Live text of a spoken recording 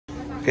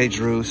Okay,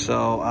 Drew.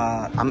 So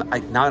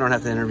now I don't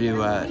have to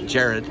interview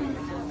Jared.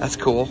 That's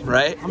cool,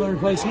 right? I'm a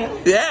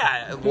replacement?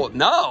 Yeah. Well,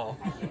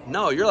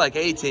 no, you're like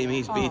A team.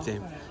 He's B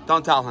team.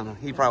 Don't tell him.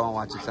 He probably won't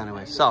watch this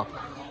anyway. So,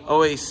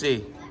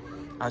 OAC.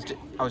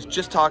 I was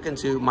just talking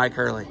to Mike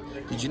Hurley.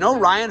 Did you know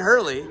Ryan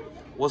Hurley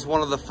was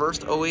one of the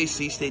first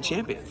OAC state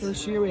champions?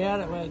 First year we had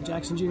it at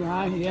Jackson Junior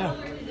High. Yeah.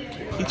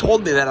 He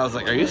told me that. I was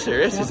like, "Are you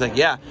serious?" He's like,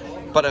 "Yeah."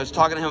 But I was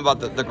talking to him about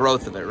the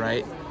growth of it,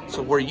 right?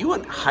 So were you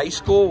in high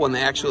school when it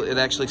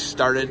actually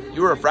started?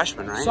 You were a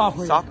freshman, right?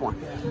 Sophomore.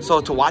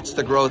 So to watch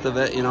the growth of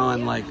it,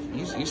 and like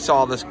you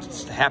saw this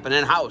happen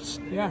in house,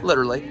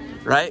 literally,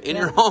 right? In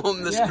your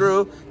home, this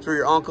grew through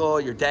your uncle,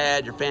 your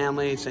dad, your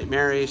family, St.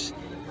 Mary's,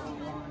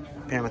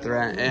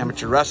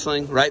 amateur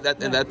wrestling, right?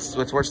 That's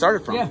where it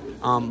started from. Yeah.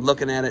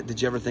 Looking at it,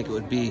 did you ever think it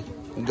would be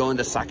going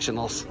to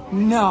sectionals?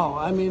 No,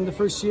 I mean the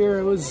first year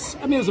it was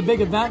a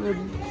big event.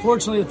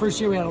 Fortunately, the first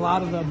year we had a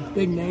lot of the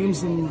big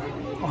names in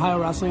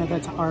Ohio wrestling at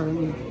that time, or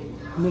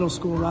middle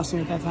school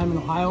wrestling at that time in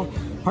Ohio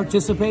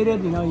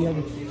participated. You had,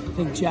 I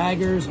think,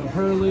 Jaggers and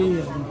Hurley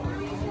and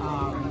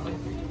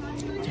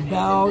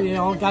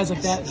Bell, guys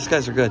like that. These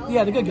guys are good.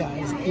 Yeah, they're good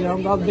guys.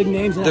 All the big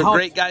names. They're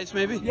great guys,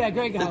 maybe? Yeah,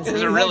 great guys.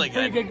 They're really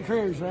good. Pretty good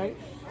careers, right?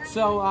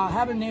 So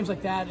having names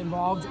like that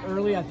involved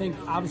early, I think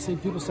obviously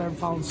people started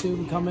following suit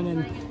and coming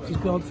and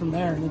just build from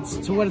there. And it's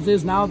to what it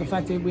is now. The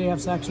fact that we have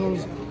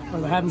sectionals, or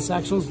they're having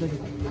sectionals, they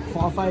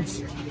qualified.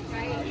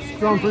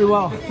 Growing pretty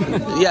well.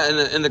 Yeah,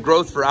 and the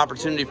growth for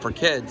opportunity for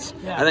kids,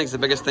 I think is the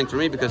biggest thing for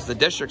me, because the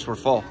districts were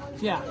full.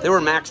 Yeah, they were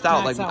maxed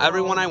out.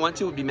 Everyone I went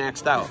to would be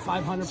maxed out.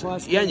 500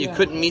 plus. Yeah, and you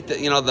couldn't meet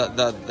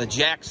the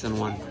Jackson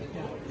one. Yeah.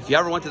 If you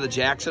ever went to the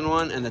Jackson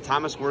one and the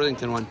Thomas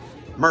Worthington one,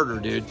 murder,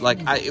 dude.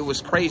 It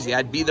was crazy.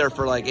 I'd be there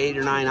for like 8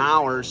 or 9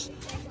 hours,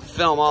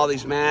 film all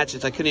these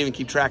matches. I couldn't even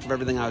keep track of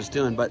everything I was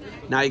doing. But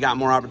now you got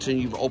more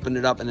opportunity. You've opened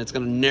it up, and it's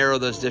going to narrow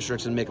those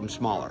districts and make them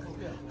smaller.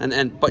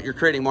 But you're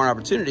creating more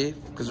opportunity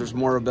because there's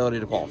more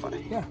ability to qualify.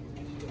 Yeah,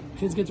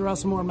 kids get to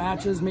wrestle more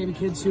matches. Maybe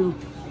kids who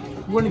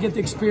wouldn't get the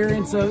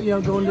experience of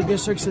going to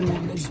districts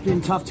and just being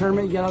a tough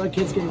tournament. You get other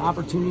kids getting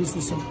opportunities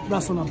to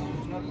wrestle in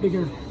a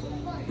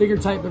bigger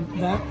type of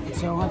event.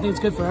 So I think it's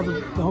good for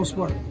the whole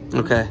sport.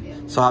 Okay,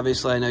 so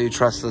obviously I know you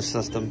trust this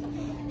system.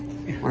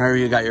 Whenever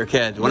you got your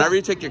kid, whenever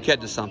you take your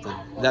kid to something,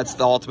 that's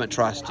the ultimate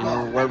trust.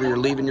 Wherever you're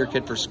leaving your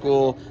kid for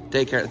school,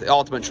 daycare, the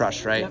ultimate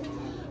trust, right? Yep.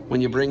 When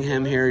you bring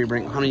him here, you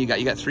bring, how many you got?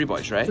 You got 3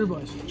 boys, right? 3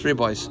 boys. 3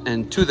 boys.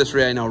 And 2 of the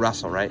 3 I know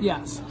wrestle, right?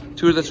 Yes.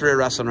 2 of the 3 are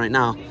wrestling right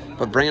now.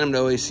 But bringing them to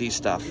OAC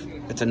stuff,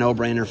 it's a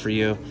no-brainer for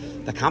you.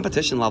 The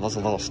competition level's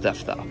a little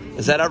stiff, though.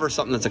 Is that ever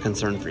something that's a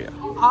concern for you?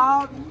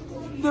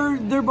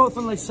 They're both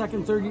in like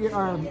second, third year,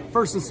 or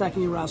first and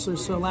second year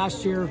wrestlers. So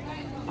last year,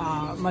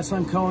 my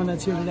son Cohen,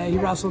 that's here today, he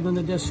wrestled in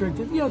the district.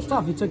 It's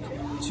tough. He took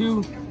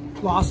 2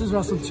 losses,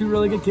 wrestled 2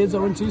 really good kids,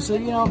 0-2. So,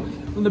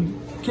 when the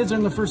kids are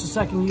in the first and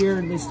second year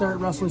and they start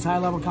wrestling this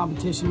high-level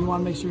competition, you want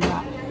to make sure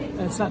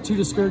it's not too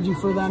discouraging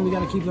for them. You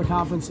got to keep their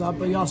confidence up,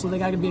 but they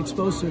got to be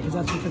exposed to it, because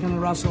that's what they're going to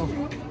wrestle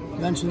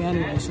eventually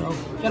anyway. So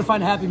you got to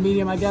find a happy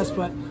medium, I guess.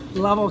 But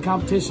the level of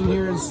competition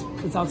here is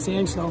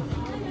outstanding. So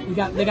they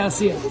got to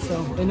see it.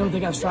 So they know what they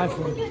got to strive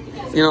for.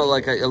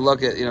 I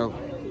look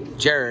at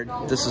Jared.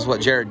 This is what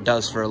Jared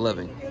does for a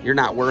living. You're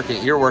not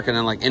working. You're working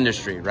in like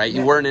industry, right?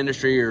 You were in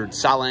industry. You're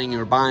selling.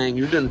 You're buying.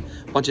 You're doing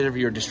a bunch of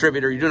different. You're a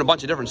distributor. You're doing a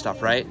bunch of different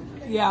stuff, right?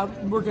 Yeah,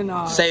 working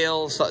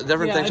sales,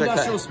 different things like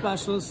that. Industrial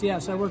specialists.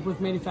 Yes, I work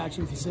with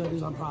manufacturing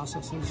facilities on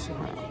processes. So.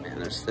 Oh,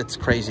 man, it's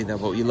crazy though.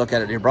 But you look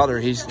at it, your brother,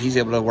 he's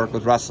able to work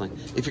with wrestling.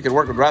 If you could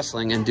work with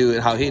wrestling and do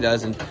it how he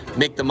does and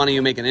make the money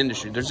you make in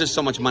industry, there's just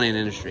so much money in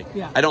industry.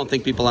 Yeah. I don't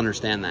think people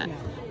understand that. Yeah.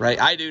 Right?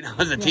 I do now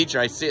as a teacher.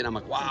 I see it and I'm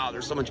like, wow,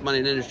 there's so much money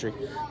in industry.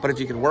 But if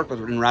you could work with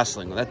in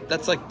wrestling,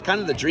 that's like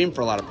kind of the dream for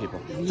a lot of people.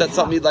 Is that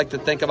something you'd like to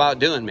think about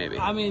doing maybe?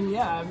 I mean,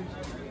 yeah.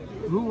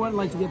 Who wouldn't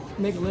like to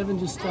make a living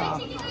just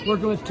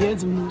working with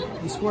kids and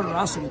the sport of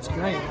wrestling? It's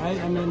great, right?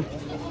 I mean,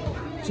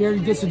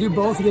 Jared gets to do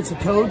both. He gets to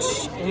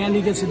coach and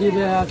he gets to do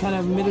the kind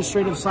of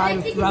administrative side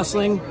of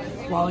wrestling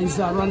while he's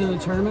running the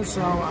tournament.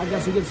 So I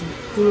guess he gets to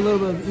do a little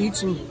bit of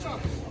each, and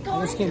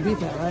I guess can't beat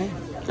that, right?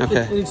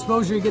 Okay. The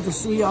exposure, you get to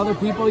see other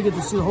people. You get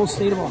to see the whole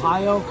state of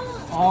Ohio,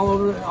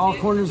 all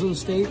corners of the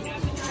state.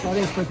 So I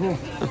think it's pretty cool.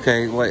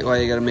 Okay, why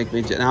you gotta make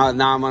me now I'm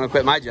gonna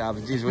quit my job?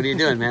 Jeez, what are you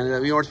doing,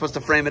 man? You weren't supposed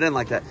to frame it in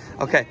like that.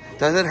 Okay,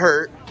 does it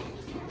hurt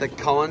that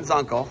Cohen's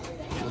uncle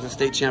was a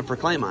state champ for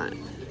Claymont,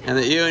 and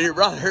that you and your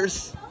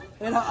brothers,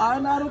 I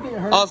don't think it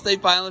hurts. all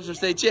state finalists are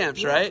state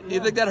champs, right? Yeah. You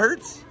think that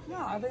hurts? No,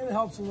 I think it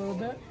helps a little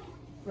bit,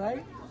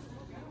 right?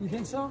 You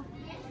think so?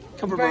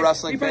 Come from a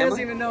wrestling family.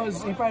 He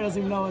probably doesn't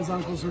even know his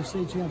uncles were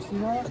state champs. You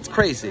know that? That's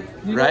crazy,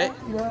 right?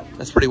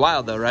 That's pretty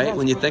wild, though, right?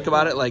 When you think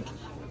about it, like.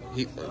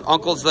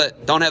 Uncles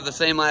that don't have the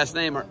same last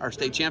name are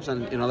state champs,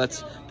 and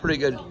that's pretty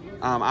good.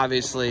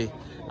 Obviously,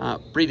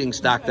 breeding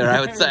stock there,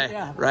 I would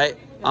say, right?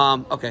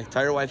 Okay,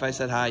 tell your wife I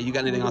said hi. You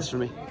got anything else for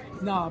me?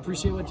 No, I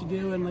appreciate what you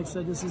do, and like I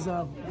said, this is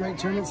a great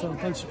tournament. So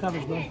thanks for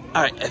coverage, bro.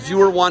 All right, if you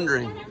were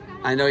wondering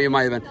I know you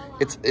might have been.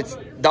 It's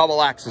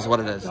double X is what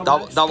it is.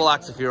 Double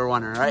X if you were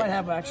wondering, I right? might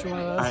have actually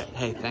one of those. All right.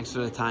 Hey, thanks for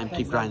the time.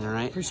 Keep grinding, all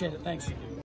right? Appreciate it. Thanks.